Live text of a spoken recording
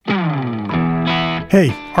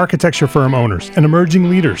Hey, architecture firm owners and emerging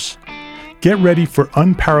leaders. Get ready for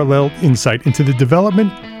unparalleled insight into the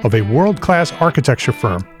development of a world-class architecture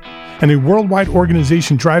firm and a worldwide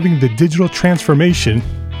organization driving the digital transformation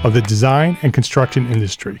of the design and construction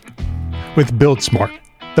industry. With Build Smart,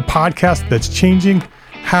 the podcast that's changing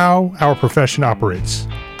how our profession operates.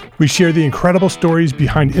 We share the incredible stories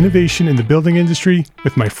behind innovation in the building industry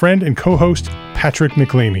with my friend and co-host, Patrick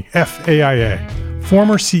McLamey, FAIA,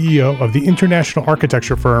 former CEO of the international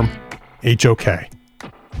architecture firm, HOK.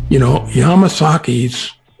 You know,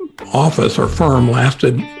 Yamasaki's office or firm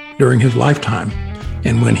lasted during his lifetime.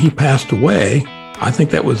 And when he passed away, I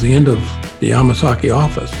think that was the end of the Yamasaki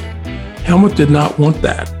office. Helmut did not want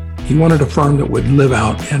that. He wanted a firm that would live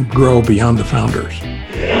out and grow beyond the founders.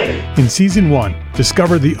 In Season 1,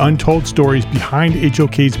 discover the untold stories behind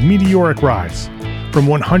HOK's meteoric rise, from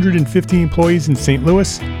 150 employees in St.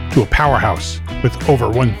 Louis to a powerhouse with over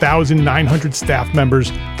 1,900 staff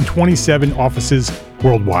members and 27 offices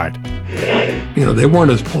worldwide. You know, they weren't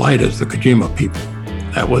as polite as the Kojima people.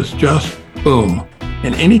 That was just boom.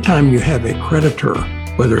 And anytime you have a creditor,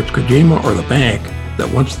 whether it's Kojima or the bank, that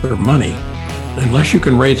wants their money, unless you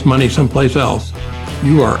can raise money someplace else,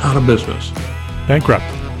 you are out of business. Bankrupt.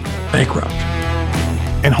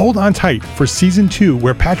 And hold on tight for Season 2,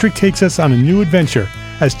 where Patrick takes us on a new adventure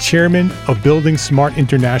as chairman of Building Smart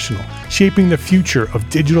International, shaping the future of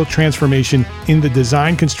digital transformation in the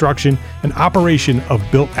design, construction, and operation of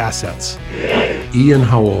built assets. Ian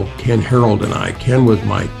Howell, Ken Harold, and I, Ken was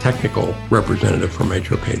my technical representative from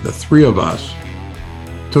HOK. The three of us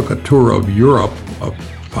took a tour of Europe of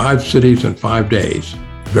 5 cities in 5 days.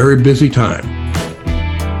 Very busy time.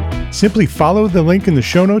 Simply follow the link in the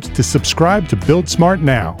show notes to subscribe to Build Smart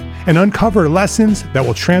now and uncover lessons that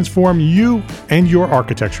will transform you and your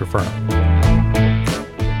architecture firm.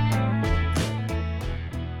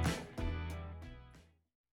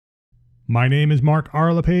 My name is Mark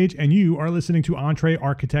R. LePage, and you are listening to Entree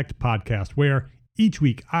Architect Podcast, where each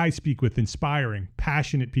week I speak with inspiring,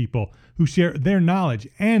 passionate people who share their knowledge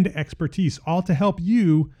and expertise, all to help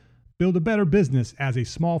you build a better business as a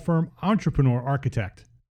small firm entrepreneur architect.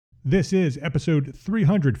 This is episode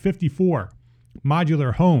 354,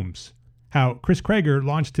 Modular Homes, how Chris Krager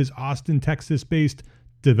launched his Austin, Texas-based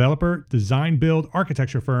developer design build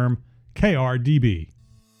architecture firm, KRDB.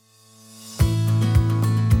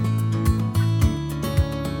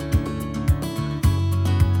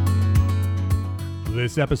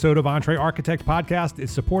 This episode of Entree Architect Podcast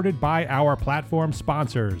is supported by our platform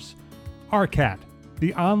sponsors. ARCAT,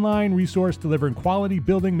 the online resource delivering quality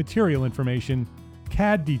building material information,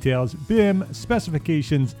 CAD details, BIM,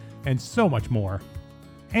 specifications, and so much more.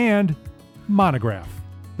 And Monograph,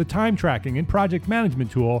 the time tracking and project management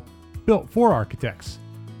tool built for architects,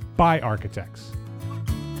 by architects.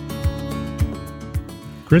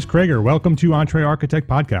 Chris Krager, welcome to Entree Architect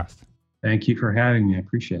Podcast. Thank you for having me. I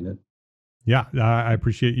appreciate it. Yeah, I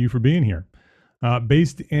appreciate you for being here.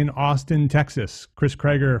 Based in Austin, Texas, Chris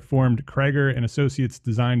Krager formed Krager and Associates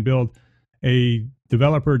Design Build, a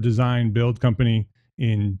developer design build company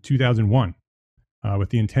in 2001, with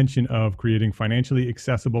the intention of creating financially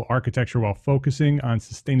accessible architecture while focusing on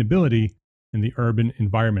sustainability in the urban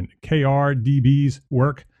environment. KRDB's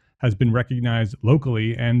work has been recognized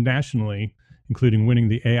locally and nationally, including winning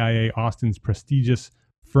the AIA Austin's prestigious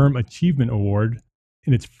Firm Achievement Award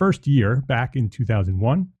in its first year back in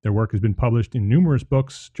 2001. Their work has been published in numerous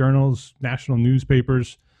books, journals, national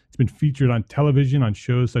newspapers. It's been featured on television on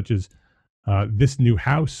shows such as This New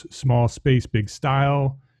House, Small Space, Big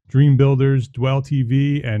Style, Dream Builders, Dwell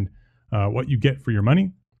TV, and What You Get for Your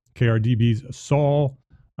Money. KRDB's Sol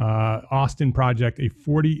Austin project, a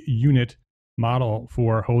 40-unit model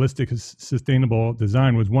for holistic sustainable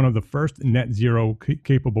design, was one of the first net zero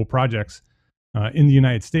capable projects in the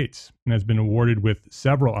United States, and has been awarded with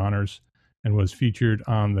several honors and was featured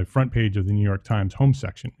on the front page of the New York Times home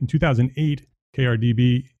section. In 2008,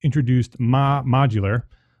 KRDB introduced Modular,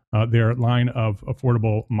 their line of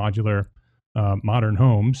affordable modular modern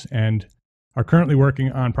homes, and are currently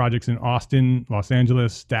working on projects in Austin, Los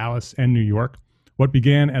Angeles, Dallas, and New York. What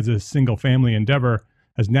began as a single family endeavor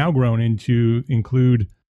has now grown into include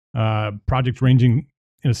projects ranging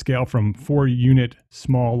in a scale from 4-unit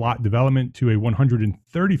small lot development to a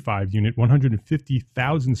 135-unit,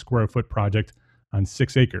 150,000 square foot project on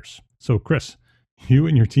 6 acres. So Chris, you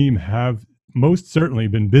and your team have most certainly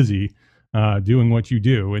been busy doing what you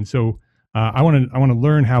do. And so I want to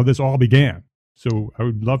learn how this all began. So I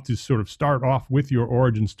would love to sort of start off with your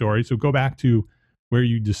origin story. So go back to where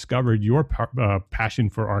you discovered your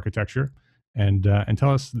passion for architecture and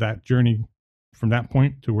tell us that journey from that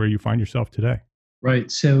point to where you find yourself today.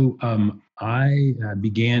 Right. So I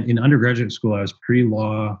began in undergraduate school. I was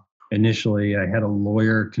pre-law initially. I had a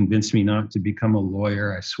lawyer convince me not to become a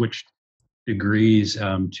lawyer. I switched degrees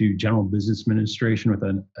to general business administration with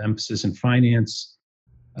an emphasis in finance.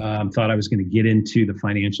 Thought I was going to get into the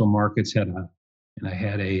financial markets. And I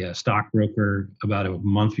had a stockbroker about a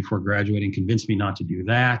month before graduating convinced me not to do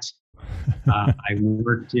that. I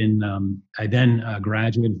worked in. I then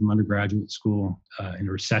graduated from undergraduate school in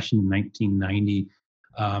a recession in 1990,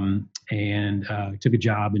 and took a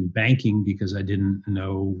job in banking because I didn't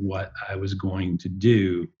know what I was going to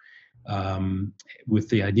do. With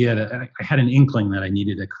the idea that I had an inkling that I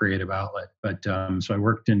needed a creative outlet. But so I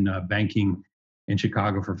worked in banking in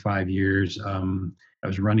Chicago for 5 years. I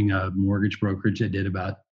was running a mortgage brokerage. I did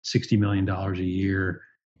about $60 million a year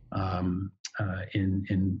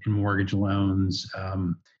in mortgage loans.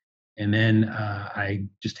 And then I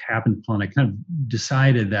just happened upon, I kind of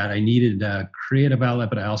decided that I needed a creative outlet,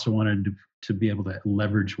 but I also wanted to be able to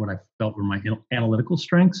leverage what I felt were my analytical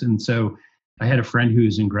strengths. And so I had a friend who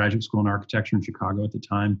was in graduate school in architecture in Chicago at the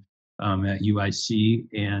time at UIC,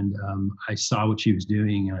 and I saw what she was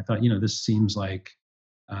doing, and I thought, this seems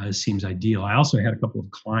ideal. I also had a couple of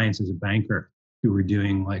clients as a banker who were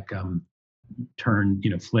doing like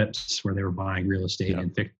flips where they were buying real estate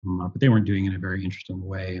and fixing them up, but they weren't doing it in a very interesting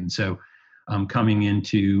way. And so coming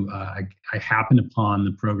into, I happened upon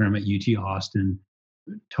the program at UT Austin,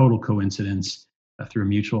 total coincidence, through a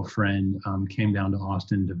mutual friend, came down to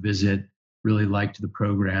Austin to visit, really liked the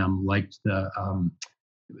program, liked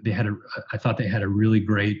I thought they had a really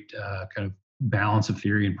great kind of balance of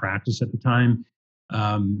theory and practice at the time.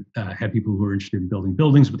 Had people who were interested in building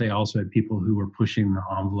buildings, but they also had people who were pushing the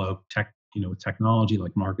envelope with technology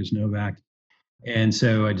like Marcus Novak. And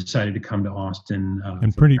so I decided to come to Austin.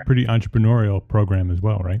 And pretty entrepreneurial program as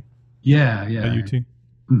well, right? Yeah. At UT?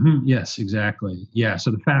 Mm-hmm. Yes, exactly. Yeah. So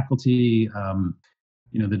the faculty,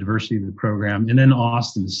 the diversity of the program, and then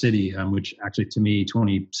Austin City, which actually to me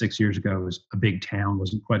 26 years ago was a big town,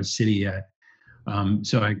 wasn't quite a city yet.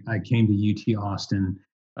 So I came to UT Austin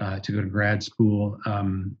to go to grad school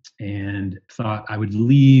and thought I would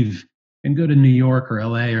leave and go to New York or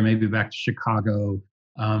LA or maybe back to Chicago.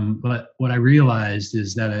 But what I realized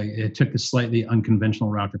is that it took a slightly unconventional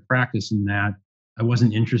route to practice, in that I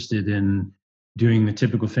wasn't interested in doing the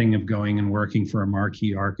typical thing of going and working for a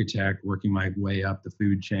marquee architect, working my way up the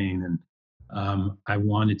food chain. And I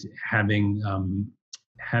wanted to, having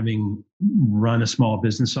run a small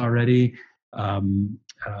business already, in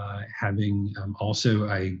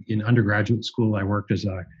undergraduate school, I worked as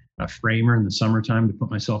a framer in the summertime to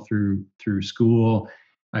put myself through school.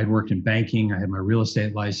 I had worked in banking. I had my real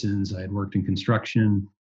estate license. I had worked in construction,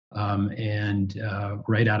 and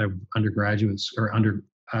right out of graduate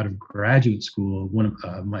school, one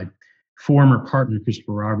of my former partner,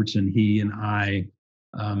 Christopher Robertson, he and I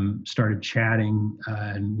started chatting,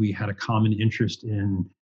 and we had a common interest in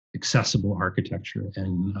accessible architecture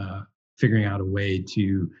and figuring out a way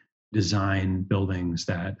to design buildings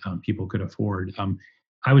that people could afford.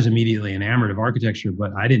 I was immediately enamored of architecture,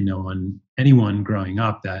 but I didn't know anyone growing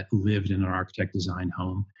up that lived in an architect designed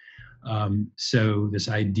home. So this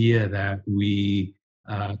idea that we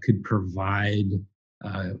could provide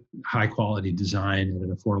high quality design at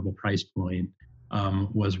an affordable price point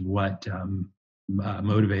was what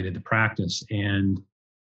motivated the practice. And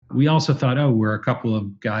we also thought, we're a couple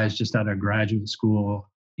of guys just out of graduate school,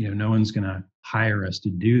 no one's going to hire us to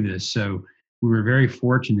do this. So we were very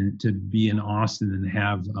fortunate to be in Austin and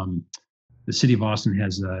have the city of Austin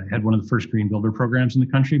had one of the first green builder programs in the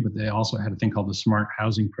country, but they also had a thing called the Smart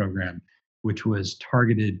Housing Program, which was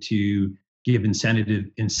targeted to give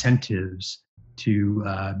incentives to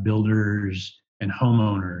builders and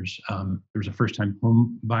homeowners. There was a first-time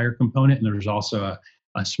home buyer component, and there was also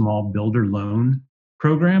a small builder loan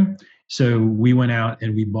program. So we went out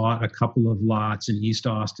and we bought a couple of lots in East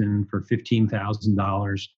Austin for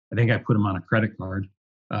 $15,000. I think I put them on a credit card.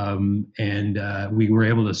 And we were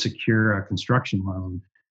able to secure a construction loan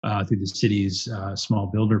through the city's small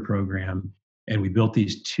builder program. And we built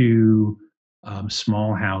these two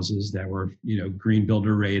small houses that were, green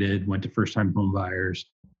builder rated, went to first-time home buyers.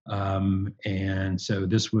 And so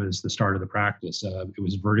this was the start of the practice. It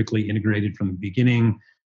was vertically integrated from the beginning.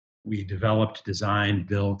 We developed, designed,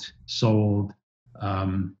 built, sold.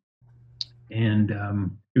 And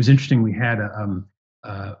it was interesting. We had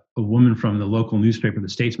a woman from the local newspaper, the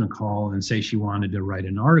Statesman, call and say she wanted to write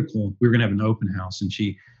an article. We were going to have an open house, and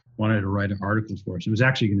she wanted to write an article for us. It was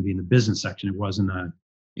actually going to be in the business section. It wasn't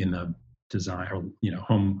in the design or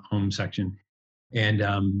home section.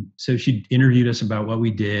 And so she interviewed us about what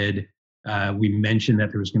we did. We mentioned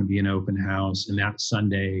that there was going to be an open house, and that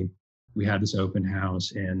Sunday we had this open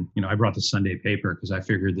house, and I brought the Sunday paper because I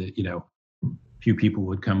figured that few people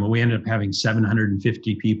would come. Well, we ended up having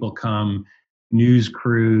 750 people come, news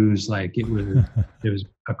crews. Like it was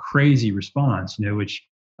a crazy response, which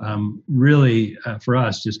really for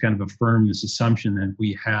us just kind of affirmed this assumption that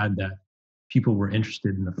we had, that people were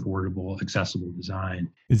interested in affordable, accessible design.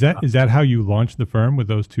 Is that how you launched the firm, with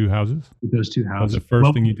those two houses? With those two houses. Was the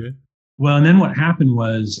first thing you did? Well, and then what happened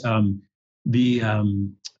was one of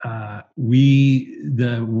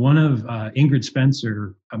Ingrid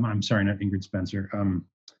Spencer. I'm sorry, not Ingrid Spencer.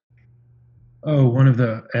 One of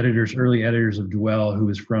the early editors of Dwell, who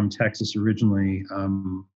was from Texas originally.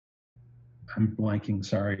 I'm blanking.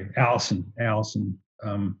 Sorry, Allison.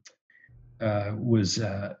 Was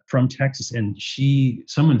from Texas, and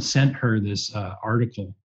someone sent her this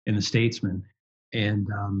article in the Statesman, and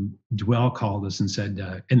Dwell called us and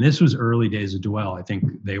said, and this was early days of Dwell. I think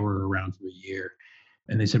they were around for a year,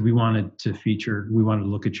 and they said we wanted to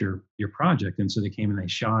look at your project, and so they came and they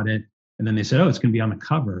shot it, and then they said, oh, it's going to be on the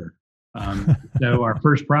cover. So our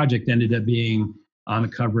first project ended up being on the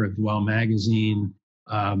cover of Dwell magazine.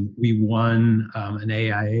 We won an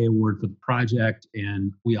AIA award for the project,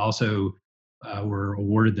 and we also were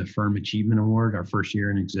awarded the Firm Achievement Award our first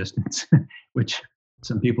year in existence, which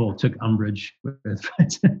some people took umbrage with.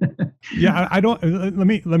 Yeah, I don't.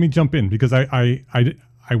 Let me jump in, because I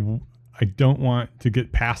don't want to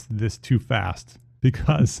get past this too fast,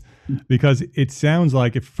 because it sounds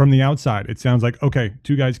like, if from the outside, it sounds like, okay,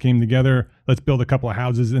 two guys came together, let's build a couple of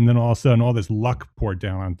houses, and then all of a sudden all this luck poured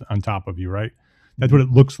down on top of you, right? That's what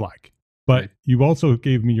it looks like. But you also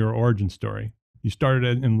gave me your origin story. You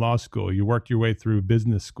started in law school. You worked your way through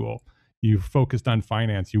business school. You focused on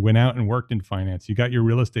finance. You went out and worked in finance. You got your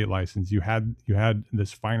real estate license. You had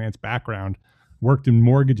this finance background, worked in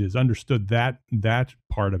mortgages, understood that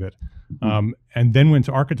part of it, and then went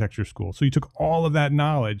to architecture school. So you took all of that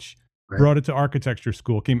knowledge, brought it to architecture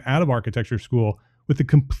school, came out of architecture school with a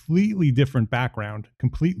completely different background,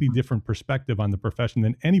 completely different perspective on the profession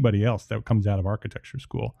than anybody else that comes out of architecture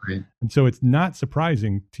school. Right. And so it's not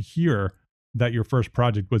surprising to hear that your first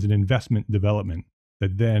project was an investment development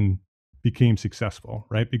that then became successful,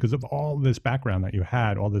 right? Because of all this background that you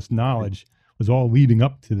had, all this knowledge was all leading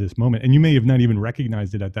up to this moment. And you may have not even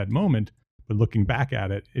recognized it at that moment, but looking back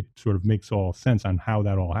at it, it sort of makes all sense on how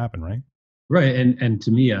that all happened, right? Right. And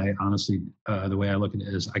to me, I honestly, the way I look at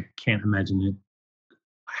it is, I can't imagine it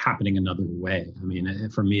happening another way. I mean,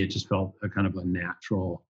 for me, it just felt a kind of a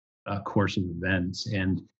natural course of events.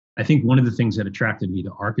 And I think one of the things that attracted me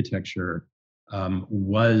to architecture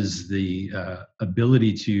was the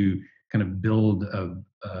ability to kind of build a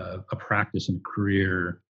practice and a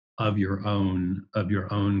career of your own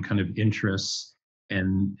kind of interests,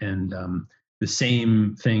 and the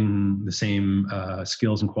same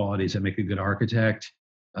skills and qualities that make a good architect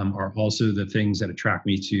are also the things that attract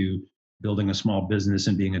me to building a small business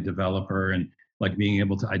and being a developer, and like being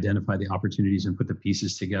able to identify the opportunities and put the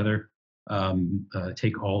pieces together,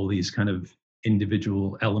 take all these kind of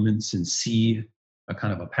individual elements and see a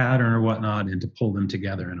kind of a pattern or whatnot, and to pull them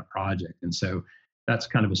together in a project. And so that's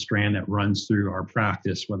kind of a strand that runs through our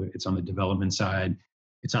practice, whether it's on the development side,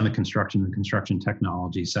 it's on the construction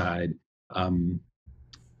technology side.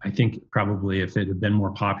 I think probably if it had been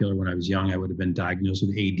more popular when I was young, I would have been diagnosed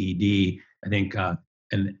with ADD.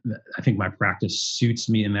 And I think my practice suits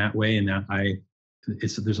me in that way, in that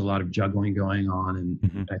there's a lot of juggling going on,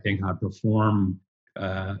 and I think I perform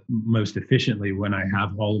most efficiently when I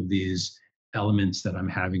have all of these elements that I'm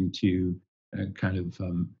having to kind of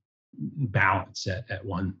balance at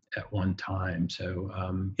one time. So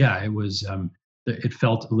it was it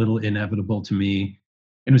felt a little inevitable to me.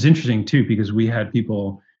 It was interesting too, because we had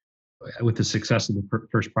people with the success of the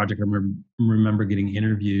first project. I remember getting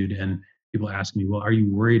interviewed, and people asking me, well, are you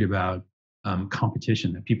worried about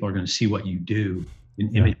competition, that people are going to see what you do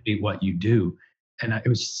and imitate what you do? And it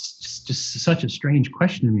was just such a strange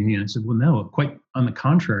question to me. And I said, well, no, quite on the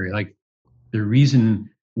contrary. Like, the reason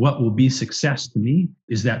what will be success to me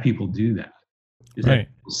is that people do that, is that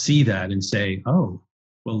people see that and say, oh,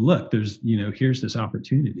 well, look, there's, here's this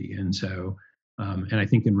opportunity. And so, and I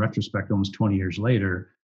think in retrospect, almost 20 years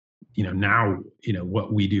later, now,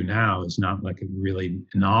 what we do now is not like a really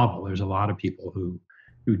novel. There's a lot of people who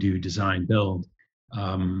do design build,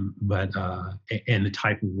 and the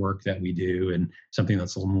type of work that we do, and something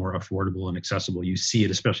that's a little more affordable and accessible. You see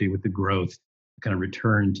it, especially with the growth, kind of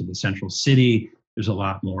return to the central city. There's a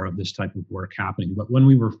lot more of this type of work happening. But when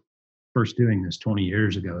we were first doing this 20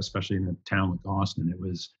 years ago, especially in a town like Austin, it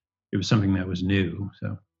was something that was new.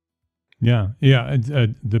 So. Yeah.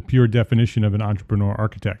 The pure definition of an entrepreneur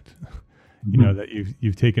architect you know, that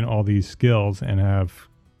you've taken all these skills and have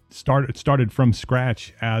started from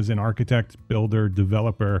scratch as an architect, builder,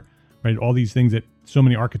 developer, right? All these things that so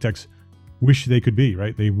many architects wish they could be,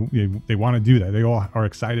 right? They want to do that. They all are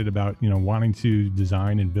excited about, you know, wanting to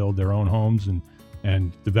design and build their own homes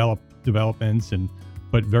and develop developments,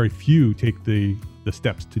 but very few take the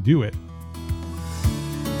steps to do it.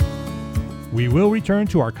 We will return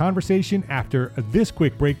to our conversation after this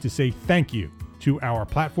quick break to say thank you to our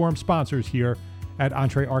platform sponsors here at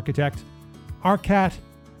EntreArchitect, ARCAT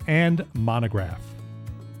and Monograph.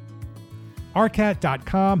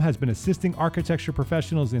 ARCAT.com has been assisting architecture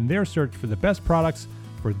professionals in their search for the best products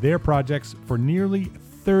for their projects for nearly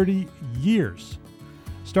 30 years.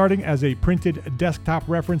 Starting as a printed desktop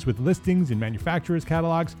reference with listings in manufacturers'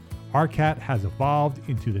 catalogs, ARCAT has evolved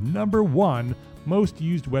into the #1 most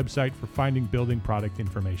used website for finding building product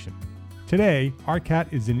information. Today,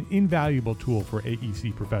 ARCAT is an invaluable tool for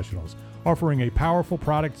AEC professionals, offering a powerful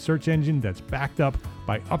product search engine that's backed up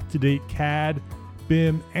by up-to-date CAD,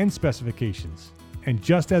 BIM, and specifications. And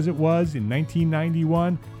just as it was in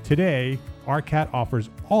 1991, today, ARCAT offers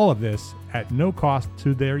all of this at no cost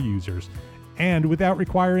to their users and without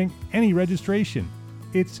requiring any registration.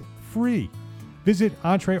 It's free. Visit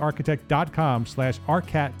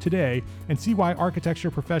EntreArchitect.com/ARCAT today and see why architecture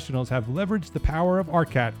professionals have leveraged the power of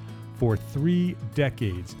ARCAT for 3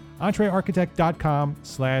 decades.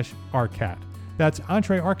 EntreArchitect.com/ARCAT. That's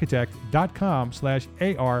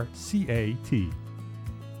EntreArchitect.com/ARCAT.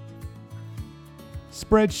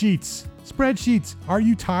 Spreadsheets. Are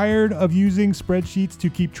you tired of using spreadsheets to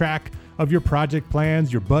keep track of your project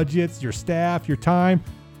plans, your budgets, your staff, your time?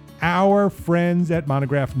 Our friends at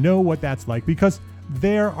Monograph know what that's like because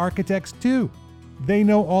they're architects too. They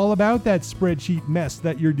know all about that spreadsheet mess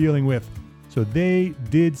that you're dealing with. So they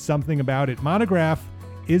did something about it. Monograph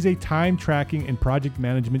is a time tracking and project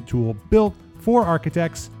management tool built for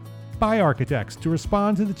architects by architects to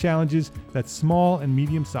respond to the challenges that small and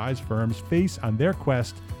medium-sized firms face on their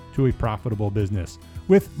quest to a profitable business.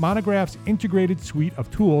 With Monograph's integrated suite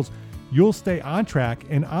of tools, you'll stay on track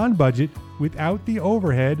and on budget without the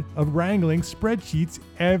overhead of wrangling spreadsheets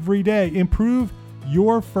every day. Improve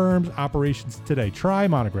your firm's operations today. Try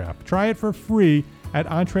Monograph. Try it for free at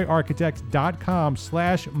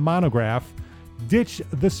EntreArchitect.com/Monograph. Ditch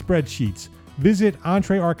the spreadsheets. Visit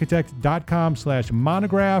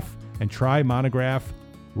EntreArchitect.com/Monograph and try Monograph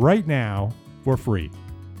right now for free.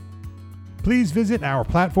 Please visit our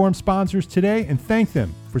platform sponsors today and thank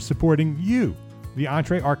them for supporting you, the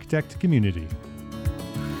EntreArchitect community.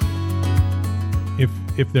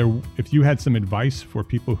 If you had some advice for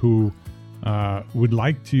people who would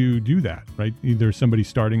like to do that, right? Either somebody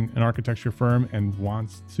starting an architecture firm and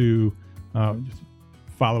wants to just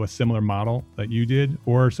follow a similar model that you did,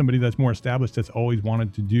 or somebody that's more established that's always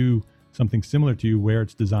wanted to do something similar to you, where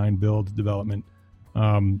it's design, build, development,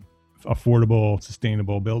 affordable,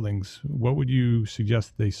 sustainable buildings, what would you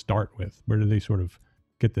suggest they start with? Where do they sort of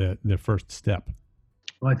get their first step?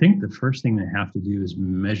 Well, I think the first thing they have to do is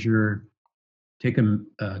take a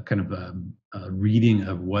kind of a reading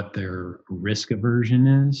of what their risk aversion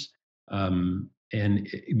is,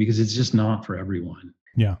 because it's just not for everyone.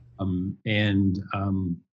 Yeah.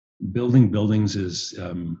 Building buildings is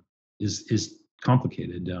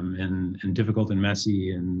complicated and difficult and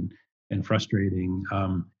messy and frustrating.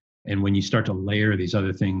 And when you start to layer these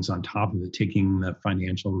other things on top of it, taking the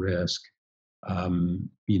financial risk, adding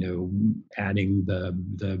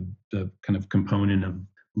the kind of component of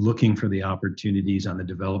looking for the opportunities on the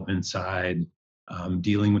development side,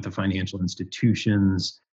 dealing with the financial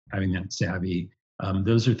institutions, having that savvy.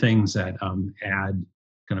 Those are things that add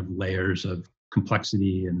kind of layers of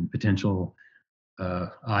complexity and potential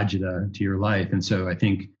agita to your life. And so I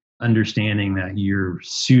think understanding that you're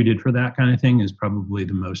suited for that kind of thing is probably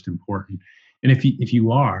the most important. And if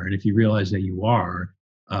you realize that you are,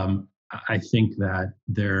 I think that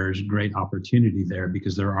there's great opportunity there,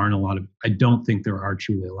 because I don't think there are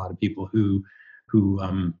truly a lot of people who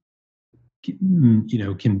can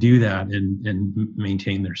do that and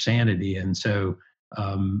maintain their sanity. And so,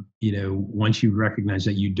 once you recognize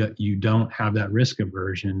that you don't have that risk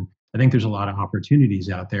aversion, I think there's a lot of opportunities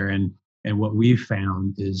out there. And what we've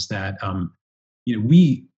found is that,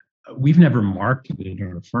 we've never marketed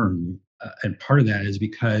our firm. And part of that is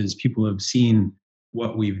because people have seen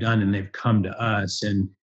what we've done and they've come to us. And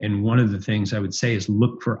one of the things I would say is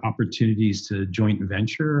look for opportunities to joint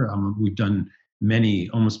venture. We've done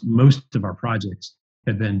almost most of our projects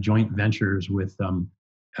have been joint ventures with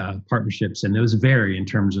partnerships. And those vary in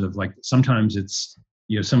terms of, like, sometimes it's,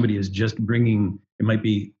 somebody is just bringing, it might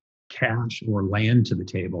be cash or land to the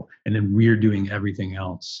table, and then we're doing everything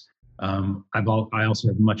else. I also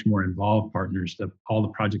have much more involved partners. All the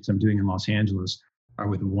projects I'm doing in Los Angeles are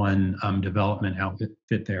with one development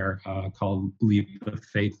outfit there called Leap of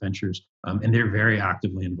Faith Ventures, and they're very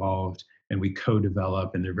actively involved. And we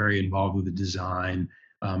co-develop, and they're very involved with the design.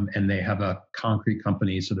 And they have a concrete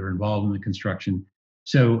company, so they're involved in the construction.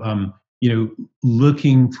 So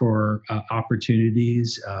looking for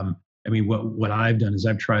opportunities. What I've done is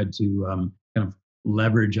I've tried to kind of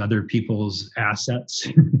leverage other people's assets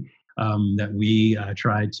that we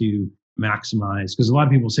try to maximize. Because a lot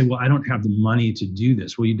of people say, well, I don't have the money to do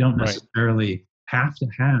this. Well, you don't necessarily have to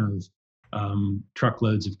have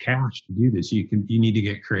truckloads of cash to do this. You need to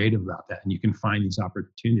get creative about that, and you can find these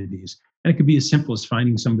opportunities. And it could be as simple as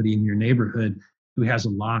finding somebody in your neighborhood who has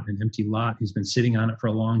an empty lot, who's been sitting on it for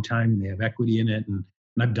a long time, and they have equity in it. And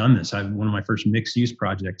I've done this. One of my first mixed use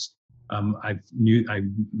projects. I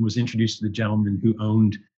was introduced to the gentleman who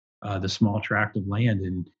owned the small tract of land,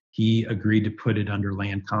 and he agreed to put it under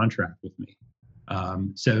land contract with me.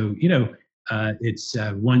 It's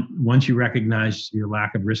once you recognize your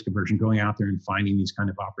lack of risk aversion, going out there and finding these kind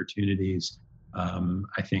of opportunities,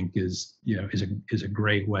 I think is a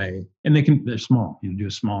great way. And they're small. Do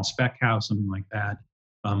a small spec house, something like that.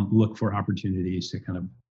 Look for opportunities to kind of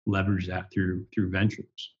leverage that through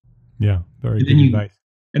ventures. Yeah, very good advice.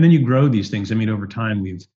 And then you grow these things. Over time,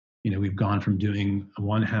 we've gone from doing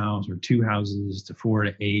one house or two houses to 4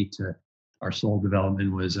 to 8. Our sole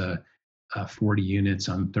development was 40 units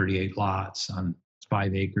on 38 lots on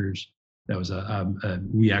 5 acres. That was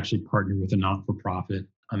we actually partnered with a not-for-profit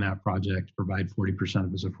on that project to provide 40%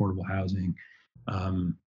 of its affordable housing.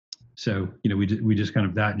 We just kind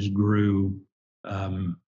of that just grew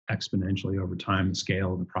exponentially over time, the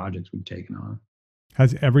scale of the projects we've taken on.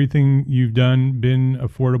 Has everything you've done been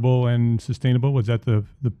affordable and sustainable? Was that the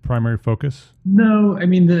primary focus? No,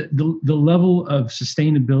 the level of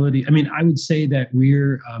sustainability. I would say that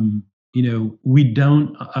we're, we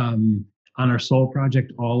don't, on our Soul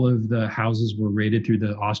project, all of the houses were rated through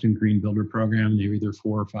the Austin Green Builder Program. They were either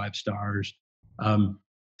 4 or 5 stars.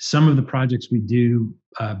 Some of the projects we do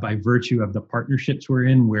by virtue of the partnerships we're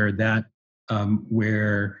in, where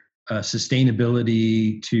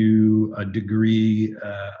sustainability to a degree,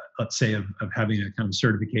 let's say, of having a kind of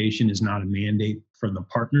certification is not a mandate from the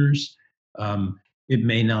partners. It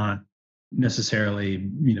may not necessarily,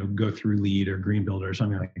 go through LEED or Green Builder or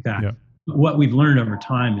something like that. Yeah. What we've learned over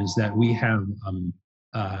time is that we have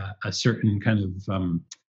a certain kind of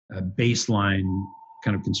baseline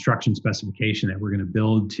kind of construction specification that we're going to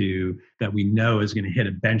build to, that we know is going to hit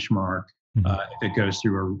a benchmark. If it goes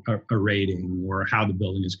through a rating, or how the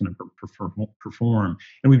building is going to perform.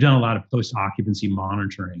 And we've done a lot of post-occupancy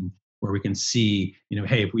monitoring where we can see,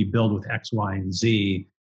 hey, if we build with X, Y, and Z,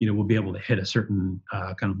 we'll be able to hit a certain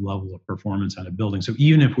kind of level of performance on a building. So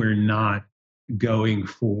even if we're not going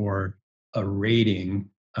for a rating,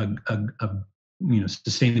 a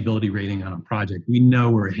sustainability rating on a project, we know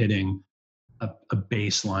we're hitting a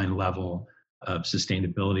baseline level of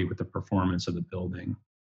sustainability with the performance of the building.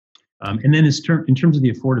 And then in terms of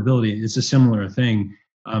the affordability, it's a similar thing.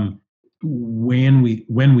 When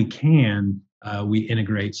we can, we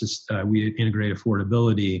integrate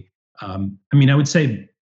affordability. I would say,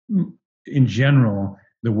 in general,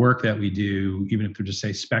 the work that we do, even if they're just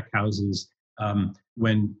say spec houses,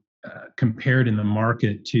 when compared in the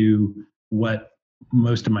market to what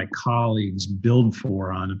most of my colleagues build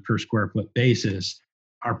for on a per square foot basis,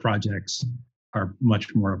 our projects are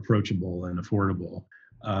much more approachable and affordable.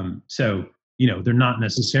 They're not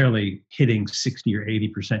necessarily hitting 60 or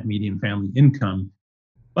 80% median family income,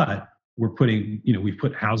 but we've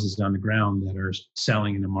put houses on the ground that are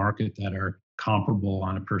selling in the market that are comparable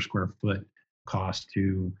on a per square foot cost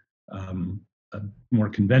to a more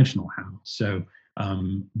conventional house. So,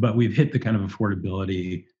 but we've hit the kind of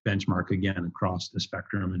affordability benchmark again across the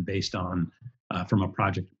spectrum, and based on from a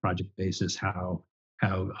project to project basis, how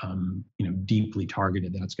deeply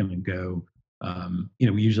targeted that's going to go.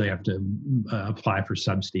 We usually have to apply for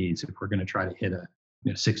subsidies if we're going to try to hit a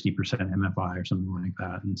 60% MFI or something like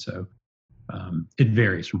that. And so it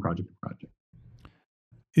varies from project to project.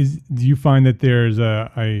 Do you find that there's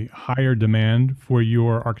a higher demand for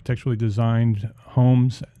your architecturally designed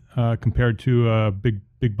homes compared to a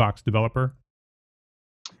big box developer?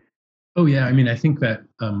 Oh yeah, I think that,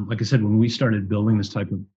 like I said, when we started building this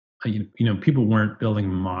type of, people weren't building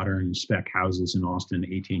modern spec houses in Austin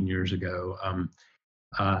 18 years ago.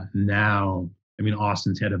 Now,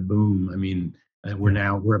 Austin's had a boom.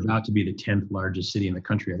 We're about to be the 10th largest city in the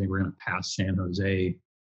country. I think we're going to pass San Jose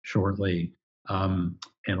shortly. And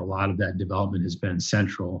a lot of that development has been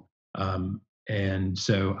central. And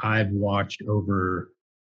so I've watched over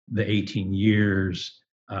the 18 years,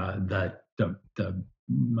 the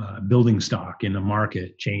building stock in the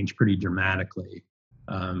market changed pretty dramatically,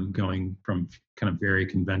 going from kind of very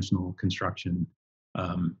conventional construction,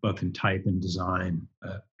 both in type and design,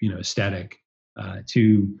 aesthetic,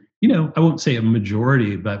 to, I won't say a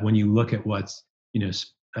majority, but when you look at what's,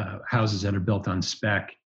 houses that are built on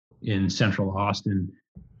spec in central Austin,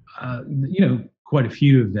 quite a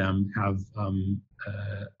few of them have an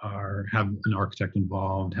architect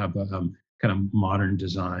involved, have a kind of modern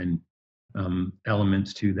design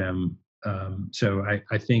elements to them. So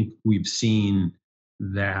I think we've seen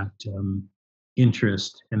that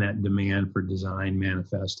interest and that demand for design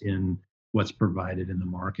manifest in what's provided in the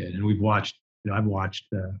market. And we've watched, I've watched,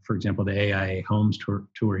 for example, the AIA Homes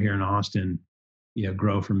tour here in Austin,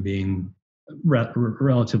 grow from being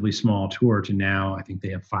relatively small tour to now I think they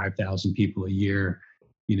have 5,000 people a year,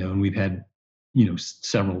 and we've had,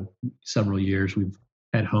 several years we've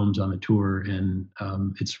had homes on the tour, and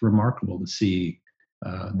it's remarkable to see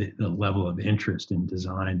the level of interest in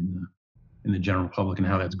design in the general public and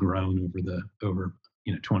how that's grown over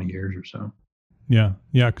 20 years or so. Yeah,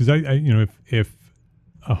 because I if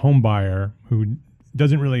a home buyer who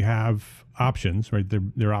doesn't really have options, right?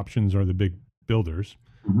 Their options are the big builders.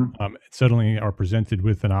 Mm-hmm. Suddenly are presented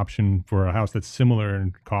with an option for a house that's similar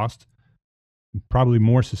in cost, probably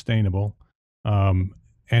more sustainable, and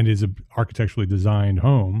is an architecturally designed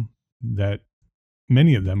home, that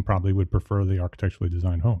many of them probably would prefer the architecturally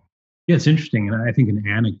designed home. Yeah, it's interesting, and I think an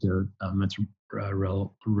anecdote that's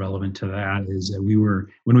relevant to that is that we were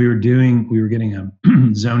getting a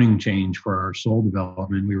zoning change for our Soul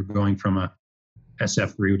development. We were going from a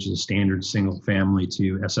SF3, which is a standard single family,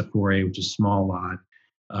 to SF4A, which is small lot.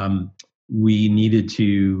 We needed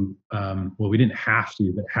to, we didn't have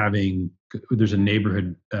to, but there's a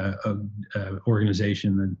neighborhood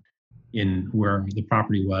organization in where the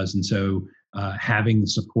property was. And so having the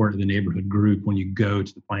support of the neighborhood group when you go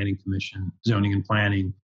to the planning commission, zoning and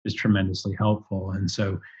planning, is tremendously helpful. And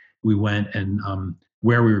so we went, and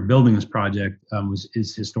where we were building this project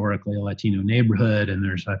is historically a Latino neighborhood. And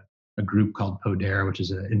there's a group called PODER, which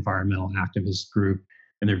is an environmental activist group,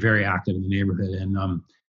 and they're very active in the neighborhood. And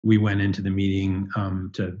we went into the meeting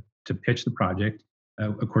to pitch the project.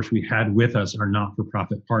 Of course, we had with us our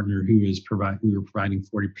not-for-profit partner, we were providing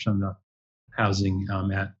 40% of the housing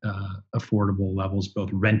at affordable levels, both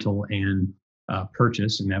rental and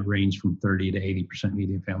purchase, and that ranged from 30 to 80%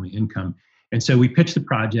 median family income. And so we pitched the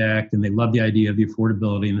project, and they loved the idea of the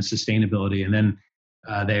affordability and the sustainability. And then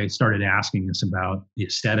they started asking us about the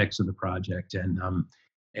aesthetics of the project, and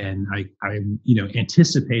I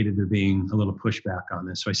anticipated there being a little pushback on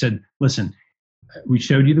this. So I said, listen, we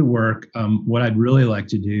showed you the work. What I'd really like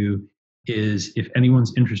to do is, if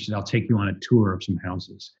anyone's interested, I'll take you on a tour of some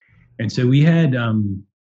houses. And so we had, I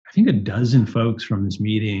think, a dozen folks from this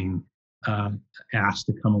meeting asked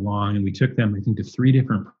to come along, and we took them, I think, to 3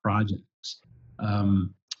 different projects.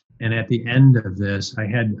 And at the end of this, I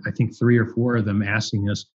had, I think, 3 or 4 of them asking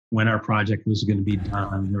us when our project was going to be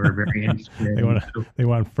done. They were very interested. They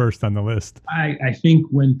want first on the list. I think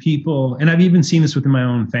when people, and I've even seen this within my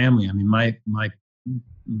own family. I mean, my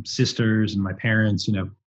sisters and my parents,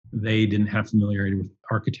 they didn't have familiarity with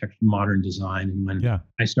architecture, modern design. And when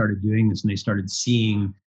I started doing this, and they started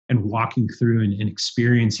seeing and walking through and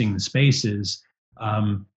experiencing the spaces,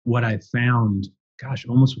 what I found, gosh,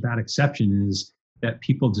 almost without exception, is that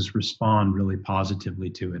people just respond really positively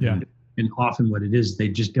to it. Yeah. And often what it is, they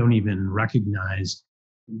just don't even recognize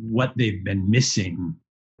what they've been missing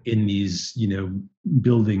in these,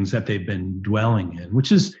 buildings that they've been dwelling in,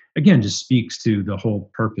 which is, again, just speaks to the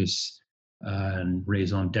whole purpose and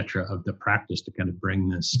raison d'etre of the practice, to kind of bring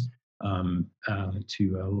this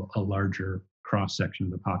to a larger cross section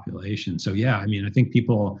of the population. So yeah, I mean, I think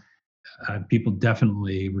people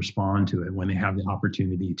definitely respond to it when they have the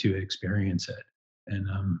opportunity to experience it. And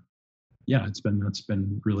it's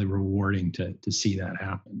been really rewarding to see that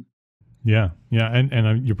happen. Yeah,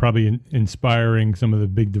 and you're probably inspiring some of the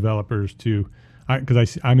big developers to,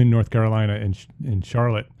 because I'm in North Carolina in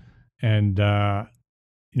Charlotte, and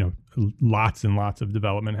lots and lots of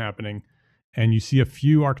development happening, and you see a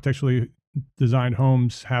few architecturally designed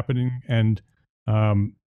homes happening, and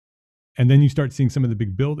then you start seeing some of the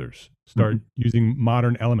big builders start using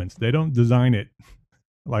modern elements. They don't design it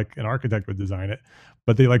like an architect would design it,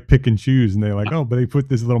 but they like pick and choose, and they're like, but they put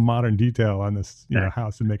this little modern detail on this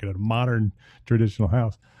house and make it a modern traditional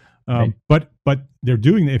house. Right. But they're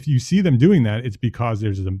doing that. If you see them doing that, it's because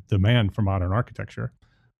there's a demand for modern architecture.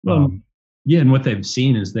 Well, and what they've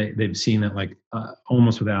seen is they've seen that, like,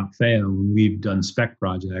 almost without fail, when we've done spec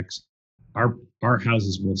projects, our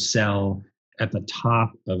houses will sell at the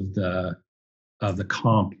top of the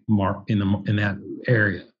comp mark in that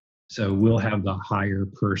area. So we'll have the higher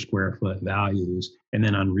per square foot values, and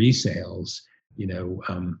then on resales,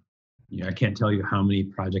 I can't tell you how many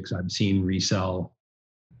projects I've seen resell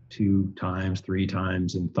 2 times, 3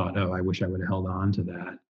 times, and thought, oh, I wish I would have held on to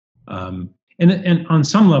that. And on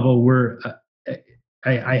some level,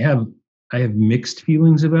 I have mixed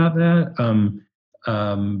feelings about that.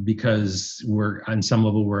 Because we're on some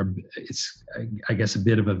level it's I guess a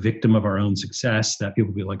bit of a victim of our own success, that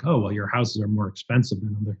people be like, oh well, your houses are more expensive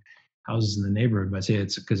than other houses in the neighborhood. But I say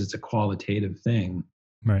it's because it's a qualitative thing,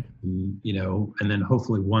 right? And then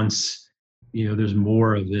hopefully once there's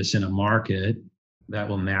more of this in a market, that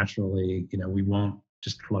will naturally we won't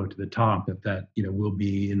just float to the top, that we'll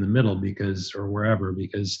be in the middle or wherever,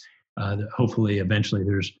 because hopefully eventually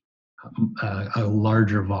there's a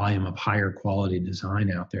larger volume of higher quality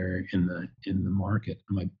design out there in the market.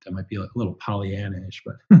 That might be a little Pollyanna-ish,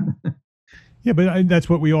 but yeah, but that's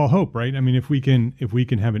what we all hope, right? I mean, if we can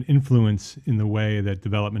have an influence in the way that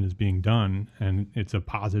development is being done, and it's a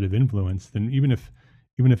positive influence, then even if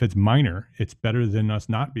it's minor, it's better than us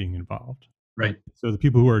not being involved. Right. So the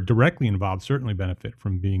people who are directly involved certainly benefit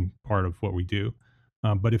from being part of what we do.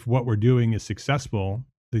 But if what we're doing is successful,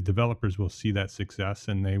 the developers will see that success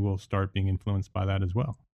and they will start being influenced by that as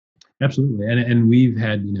well. Absolutely. And we've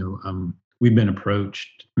had, we've been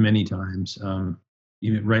approached many times,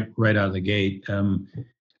 even right out of the gate,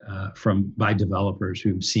 by developers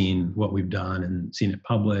who've seen what we've done and seen it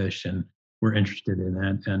published, and we're interested in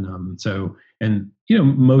that. And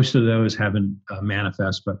most of those haven't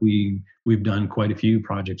manifest, but we've done quite a few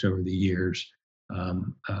projects over the years. Our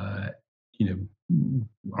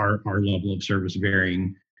level of service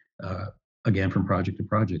varying, again, from project to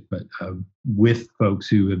project, but with folks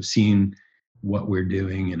who have seen what we're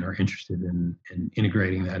doing and are interested in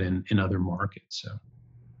integrating that in other markets. So,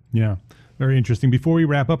 yeah, very interesting. Before we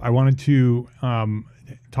wrap up, I wanted to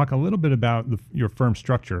talk a little bit about your firm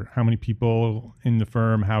structure. How many people in the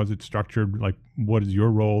firm? How is it structured? Like, what is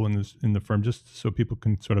your role in the firm? Just so people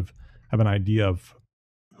can sort of have an idea of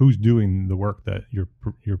who's doing the work that you're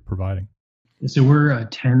providing. So we're a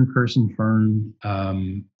 10-person firm,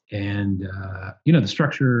 and the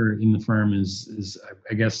structure in the firm is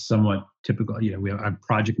I guess somewhat typical. We have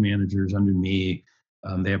project managers under me.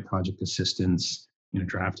 They have project assistants,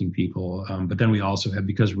 drafting people. But then we also have,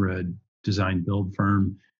 because we're a design build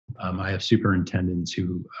firm, I have superintendents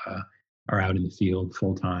who are out in the field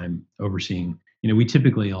full time overseeing. We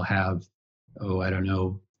typically will have, I don't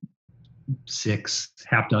know, 6,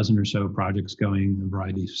 half dozen or so projects going, a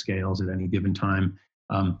variety of scales at any given time.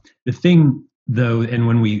 The thing, though, and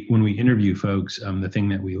when we interview folks, the thing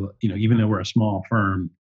that we, even though we're a small firm,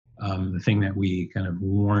 the thing that we kind of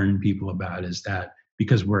warn people about is that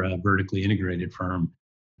because we're a vertically integrated firm,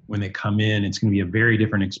 when they come in, it's going to be a very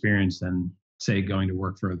different experience than, say, going to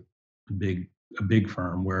work for a big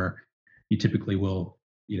firm, where you typically will,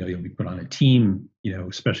 you'll be put on a team,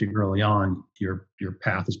 especially early on, your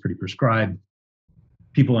path is pretty prescribed.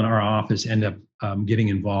 People in our office end up getting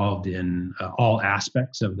involved in all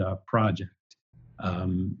aspects of the project,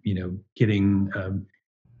 getting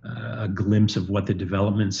a glimpse of what the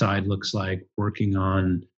development side looks like, working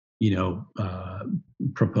on,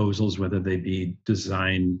 proposals, whether they be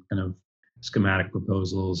design, kind of schematic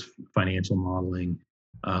proposals, financial modeling,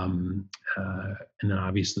 and then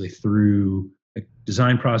obviously through the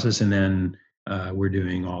design process, and then we're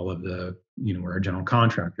doing all of the, we're a general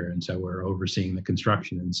contractor, and so we're overseeing the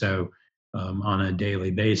construction. And so on a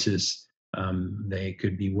daily basis, they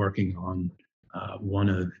could be working on one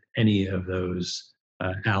of any of those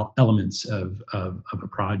elements of a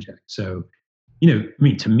project. So,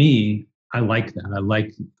 to me, I like that. I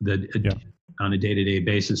like the on a day-to-day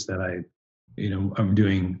basis that I'm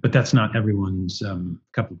doing, but that's not everyone's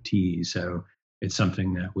cup of tea. So it's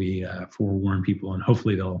something that we forewarn people, and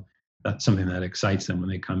hopefully that's something that excites them when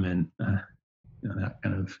they come in, that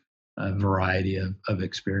kind of variety of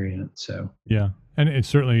experience. So, yeah. And it's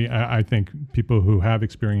certainly, I think people who have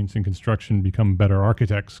experience in construction become better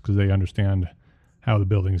architects because they understand how the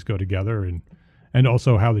buildings go together, and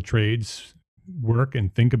also how the trades work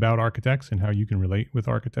and think about architects, and how you can relate with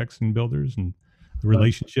architects and builders, and the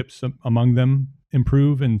relationships among them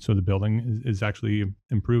improve. And so the building is actually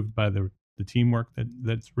improved by the teamwork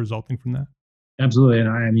that's resulting from that. Absolutely.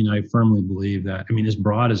 And I firmly believe that, as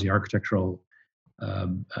broad as the architectural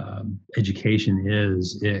education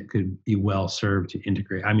is, it could be well served to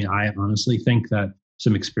integrate. I honestly think that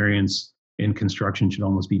some experience in construction should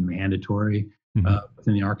almost be mandatory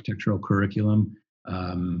within the architectural curriculum.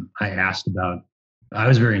 I asked about I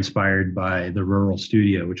was very inspired by the Rural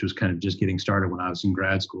Studio, which was kind of just getting started when I was in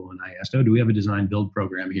grad school. And I asked, "Oh, do we have a design build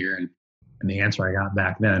program here?" And the answer I got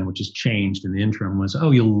back then, which has changed in the interim, was,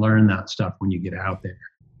 "Oh, you'll learn that stuff when you get out there."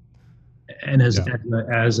 And as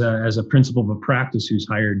a principal of a practice who's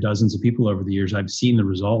hired dozens of people over the years, I've seen the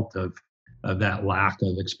result of that lack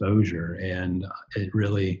of exposure. And it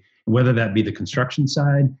really, whether that be the construction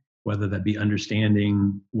side, whether that be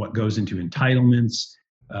understanding what goes into entitlements,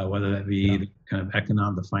 whether that be the kind of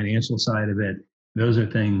the financial side of it, those are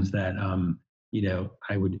things that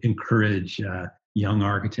I would encourage young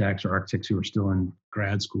architects or architects who are still in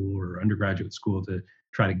grad school or undergraduate school to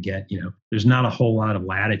try to get. There's not a whole lot of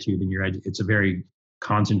latitude in your it's a very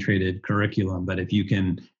concentrated curriculum, but if you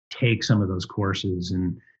can take some of those courses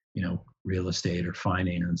in real estate or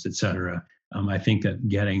finance, et cetera, I think that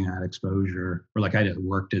getting that exposure, or like I did,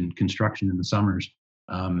 worked in construction in the summers,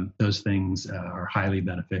 those things are highly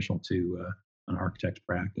beneficial to an architect's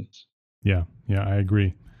practice. Yeah, I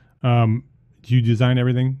agree. Do you design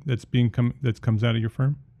everything that comes out of your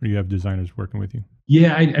firm, or do you have designers working with you?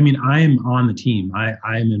 Yeah, I mean, I'm on the team. I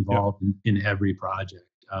am involved in every project,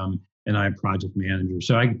 and I'm project manager.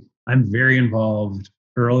 So I'm very involved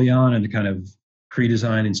early on in the kind of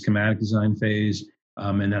pre-design and schematic design phase,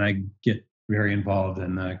 and then I get very involved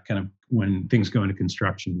in the kind of when things go into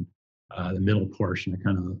construction, the middle portion. I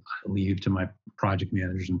kind of leave to my project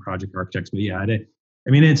managers and project architects. But yeah,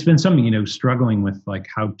 it's been something, struggling with like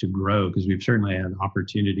how to grow, because we've certainly had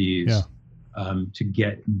opportunities to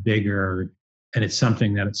get bigger. And it's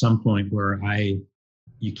something that at some point where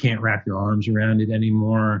you can't wrap your arms around it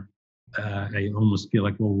anymore. I almost feel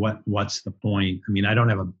like, well, what's the point? I mean, I don't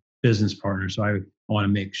have a business partner, so I want to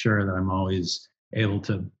make sure that I'm always able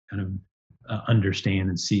to kind of understand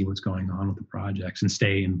and see what's going on with the projects and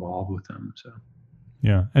stay involved with them. So.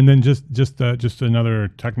 Yeah, and then just another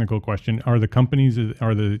technical question: are the companies,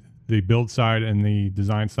 are the build side and the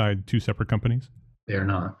design side two separate companies? They're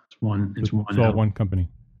not. It's one. It's all one company.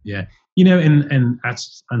 Yeah, and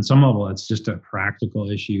that's on some level, it's just a practical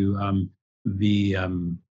issue. And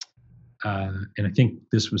I think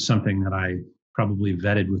this was something that I probably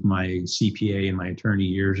vetted with my CPA and my attorney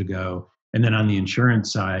years ago. And then on the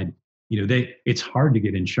insurance side, it's hard to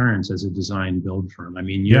get insurance as a design build firm. I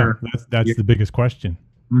mean, that's the biggest question.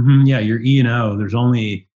 Mm-hmm, yeah, your E&O. There's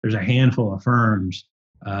a handful of firms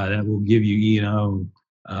that will give you E&O.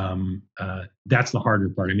 That's the harder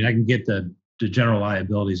part. I mean, I can get the general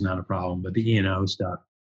liability is not a problem, but the E&O stuff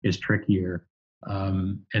is trickier.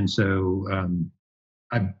 And so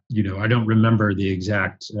I don't remember the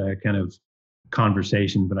exact kind of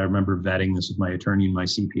conversation, but I remember vetting this with my attorney and my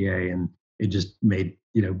CPA, and it just made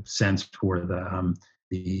sense for it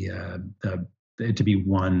to be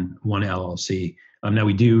one LLC. Now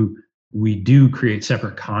we do create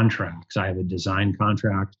separate contracts. I have a design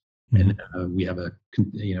contract, and we have a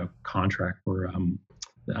contract for on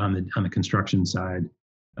the construction side.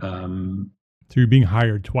 So you're being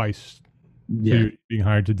hired twice. Yeah, so you're being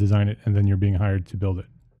hired to design it, and then you're being hired to build it.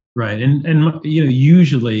 Right, and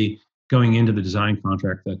usually going into the design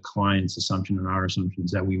contract, the client's assumption and our assumption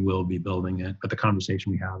is that we will be building it. But the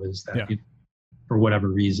conversation we have is that for whatever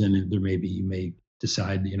reason, you may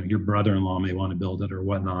decide, your brother-in-law may want to build it or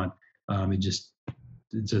whatnot. It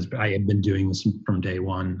says, I have been doing this from day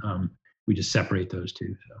one. We just separate those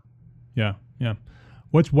two. So. Yeah.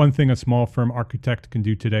 What's one thing a small firm architect can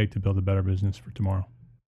do today to build a better business for tomorrow?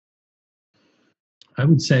 I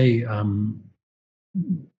would say,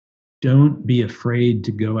 don't be afraid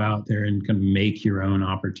to go out there and kind of make your own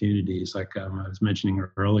opportunities. Like I was mentioning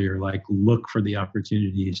earlier, like look for the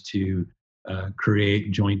opportunities to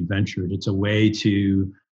create joint ventures. It's a way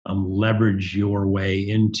to leverage your way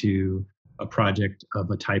into a project of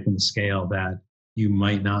a type and scale that you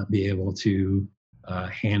might not be able to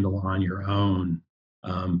handle on your own,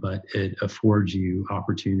 but it affords you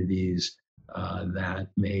opportunities that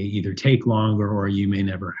may either take longer or you may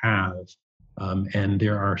never have. And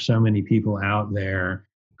there are so many people out there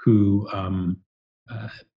who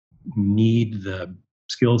need the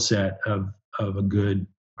skill set of a good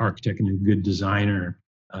architect and a good designer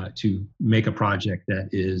to make a project that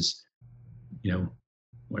is,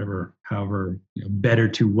 however, better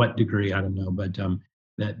to what degree, I don't know, but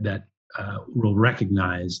that will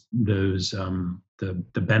recognize those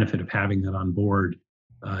the benefit of having that on board.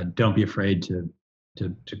 Don't be afraid to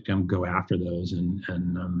go after those and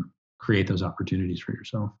create those opportunities for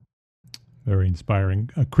yourself. Very inspiring.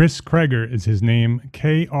 Chris Kraeger is his name,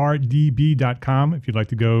 krdb.com. If you'd like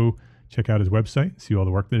to go check out his website, see all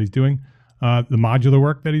the work that he's doing. The modular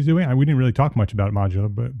work that he's doing. We didn't really talk much about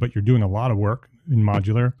modular, but you're doing a lot of work in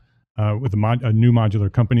modular. with a new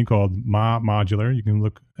modular company called Ma Modular. You can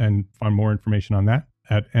look and find more information on that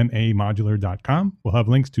at mamodular.com. We'll have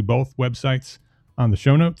links to both websites on the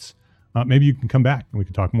show notes. Maybe you can come back and we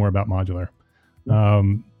can talk more about modular.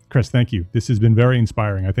 Chris, thank you. This has been very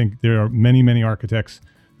inspiring. I think there are many, many architects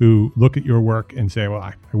who look at your work and say, well,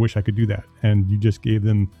 I wish I could do that. And you just gave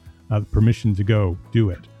them permission to go do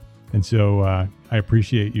it. And so I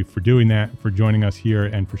appreciate you for doing that, for joining us here,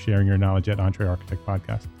 and for sharing your knowledge at Entre Architect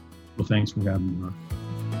Podcast. Well, thanks for having me on.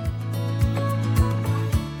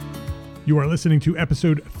 You are listening to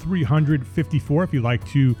episode 354. If you'd like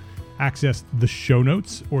to access the show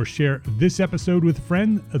notes or share this episode with a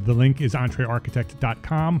friend, the link is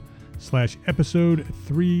entrearchitect.com/episode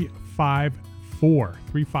 354.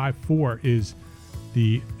 354 is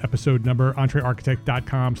the episode number.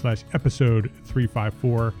 entrearchitect.com/episode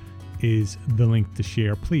 354 is the link to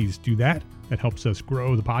share. Please do that. That helps us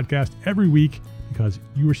grow the podcast every week because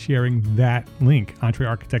you are sharing that link.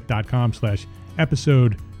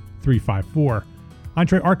 entrearchitect.com/episode 354.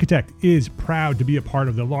 Entre Architect is proud to be a part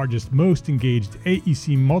of the largest, most engaged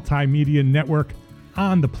AEC multimedia network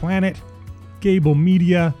on the planet, Gable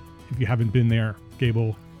Media. If you haven't been there,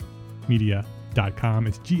 gablemedia.com.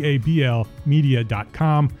 It's GABL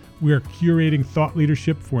media.com. We are curating thought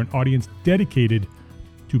leadership for an audience dedicated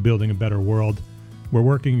to building a better world. We're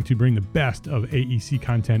working to bring the best of AEC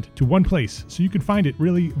content to one place so you can find it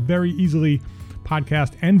really very easily.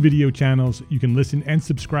 Podcast and video channels. You can listen and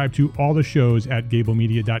subscribe to all the shows at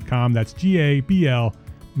gablemedia.com. That's GABL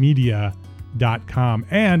media.com.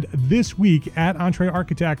 And this week at Entre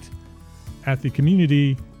Architect, at the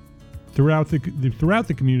community, throughout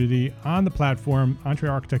the community on the platform, Entre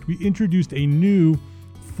Architect, we introduced a new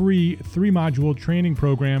free 3-module training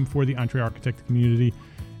program for the Entre Architect community.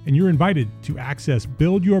 And you're invited to access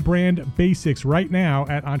Build Your Brand Basics right now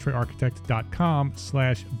at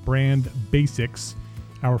entrearchitect.com/brand basics.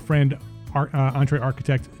 Our friend, Entre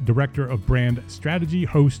Architect, Director of Brand Strategy,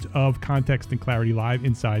 host of Context and Clarity Live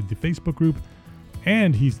inside the Facebook group,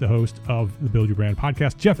 and he's the host of the Build Your Brand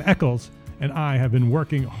podcast. Jeff Eccles and I have been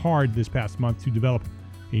working hard this past month to develop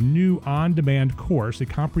a new on-demand course, a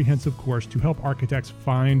comprehensive course to help architects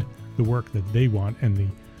find the work that they want and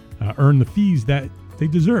earn the fees that they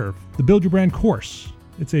deserve. The Build Your Brand course.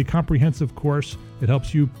 It's a comprehensive course that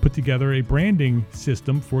helps you put together a branding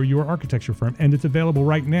system for your architecture firm, and it's available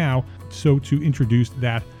right now. So to introduce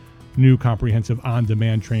that new comprehensive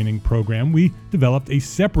on-demand training program, we developed a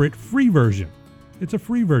separate free version. It's a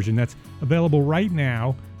free version that's available right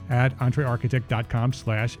now at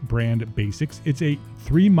entrearchitect.com/brand basics. It's a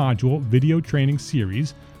 3-module video training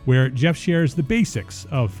series where Jeff shares the basics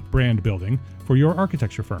of brand building for your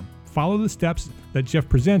architecture firm. Follow the steps that Jeff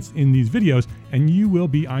presents in these videos, and you will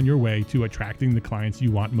be on your way to attracting the clients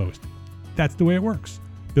you want most. That's the way it works.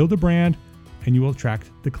 Build a brand, and you will attract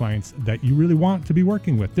the clients that you really want to be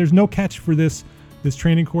working with. There's no catch for this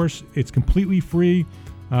training course. It's completely free.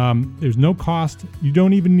 There's no cost. You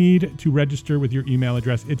don't even need to register with your email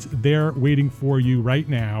address. It's there waiting for you right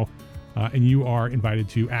now, and you are invited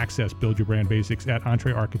to access Build Your Brand Basics at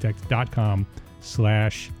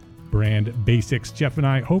entrearchitect.com/brand basics. Jeff and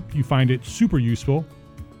I hope you find it super useful.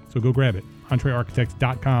 So go grab it.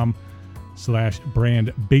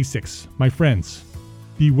 entrearchitect.com/brand basics. My friends,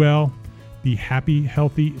 be well, be happy,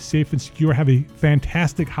 healthy, safe, and secure. Have a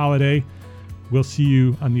fantastic holiday. We'll see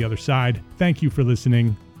you on the other side. Thank you for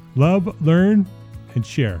listening. Love, learn, and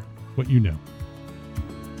share what you know.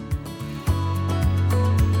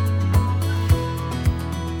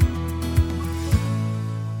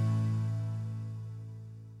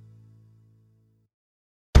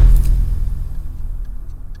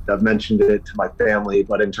 I've mentioned it to my family,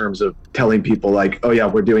 but in terms of telling people like, oh yeah,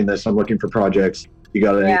 we're doing this, I'm looking for projects, you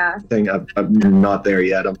got anything? I'm not there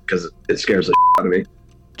yet because it scares the shit out of me.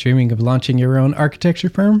 Dreaming of launching your own architecture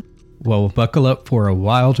firm? Well, buckle up for a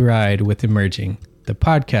wild ride with Emerging, the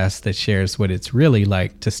podcast that shares what it's really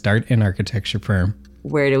like to start an architecture firm.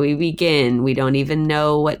 Where do we begin? We don't even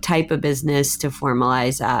know what type of business to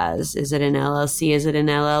formalize as. Is it an LLC? Is it an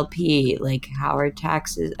LLP? Like, how are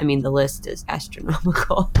taxes? I mean, the list is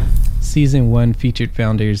astronomical. Season 1 featured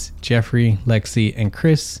founders Jeffrey, Lexi, and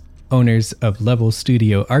Chris, owners of Level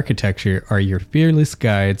Studio Architecture, are your fearless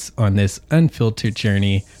guides on this unfiltered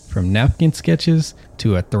journey from napkin sketches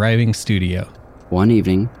to a thriving studio. One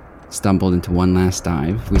evening, stumbled into one last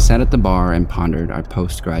dive, we sat at the bar and pondered our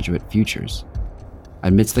postgraduate futures.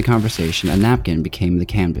 Amidst the conversation, a napkin became the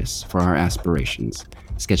canvas for our aspirations,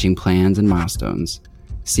 sketching plans and milestones,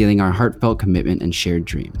 sealing our heartfelt commitment and shared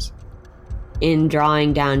dreams. In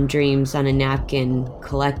drawing down dreams on a napkin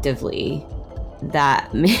collectively,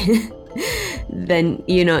 that then,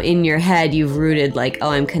 you know, in your head, you've rooted like, oh,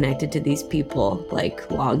 I'm connected to these people, like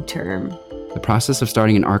long term. The process of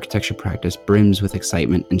starting an architecture practice brims with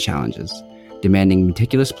excitement and challenges, demanding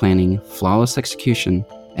meticulous planning, flawless execution,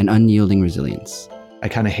 and unyielding resilience. I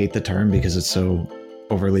kind of hate the term because it's so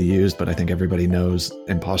overly used, but I think everybody knows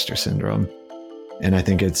imposter syndrome. And I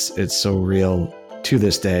think it's so real to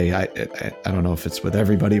this day. I don't know if it's with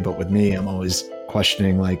everybody, but with me, I'm always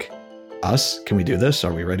questioning, like, us, can we do this?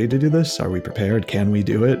 Are we ready to do this? Are we prepared? Can we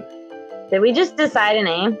do it? Did we just decide a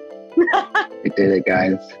name? We did it,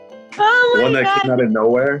 guys. Oh my One that God. came out of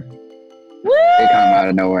nowhere. Woo! It came out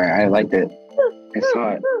of nowhere. I liked it. I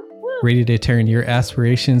saw it. Ready to turn your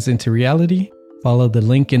aspirations into reality? Follow the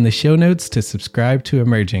link in the show notes to subscribe to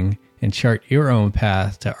Emerging and chart your own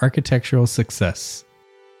path to architectural success.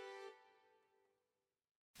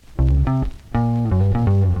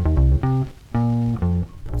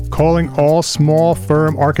 Calling all small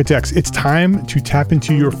firm architects. It's time to tap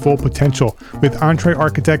into your full potential with Entree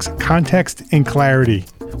Architects Context and Clarity,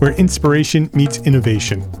 where inspiration meets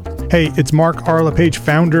innovation. Hey, it's Mark R. LePage,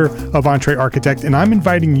 founder of Entree Architect, and I'm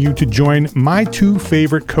inviting you to join my two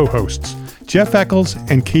favorite co-hosts, Jeff Eccles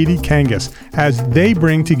and Katie Kangas, as they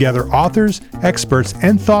bring together authors, experts,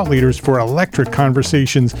 and thought leaders for electric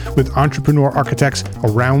conversations with entrepreneur architects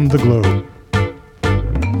around the globe.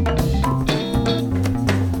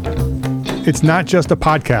 It's not just a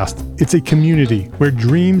podcast, it's a community where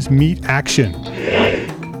dreams meet action.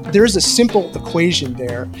 There's a simple equation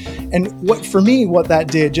there. And what that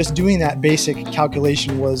did, just doing that basic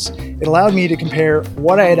calculation, was it allowed me to compare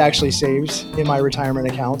what I had actually saved in my retirement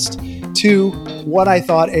accounts to what I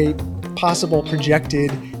thought a possible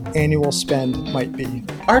projected annual spend might be.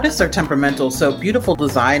 Artists are temperamental, so beautiful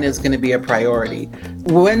design is going to be a priority.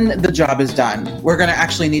 When the job is done, we're going to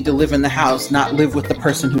actually need to live in the house, not live with the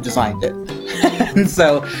person who designed it. And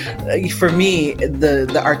so for me,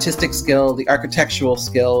 the artistic skill, the architectural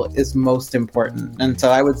skill is most important. And so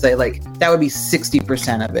I would say that would be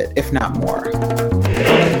 60% of it, if not more.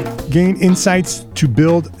 Gain insights to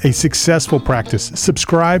build a successful practice.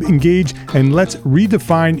 Subscribe, engage, and let's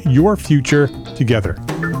redefine your future together.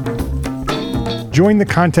 Join the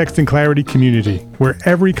Context and Clarity community, where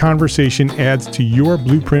every conversation adds to your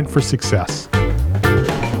blueprint for success.